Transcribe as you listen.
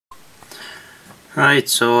Right,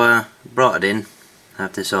 so brought it in.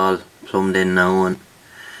 Have this all plumbed in now, and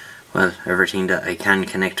well, everything that I can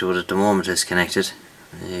connect to it at the moment is connected.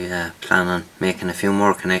 I plan on making a few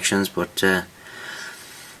more connections, but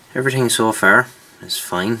everything so far is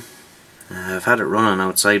fine. I've had it running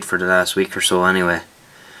outside for the last week or so anyway,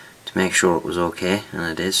 to make sure it was okay, and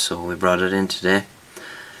it is, so we brought it in today.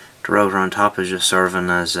 The router on top is just serving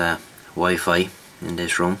as Wi-Fi in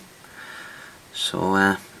this room,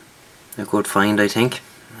 so a good find, I think,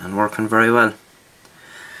 and working very well.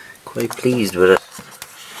 Quite pleased with it.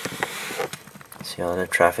 See all the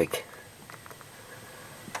traffic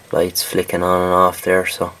lights flicking on and off there,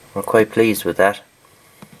 so we're quite pleased with that.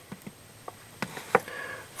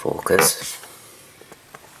 Focus.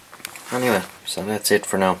 Anyway, so that's it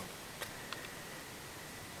for now.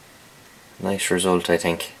 Nice result, I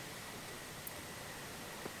think.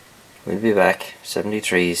 We'll be back.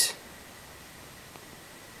 73s.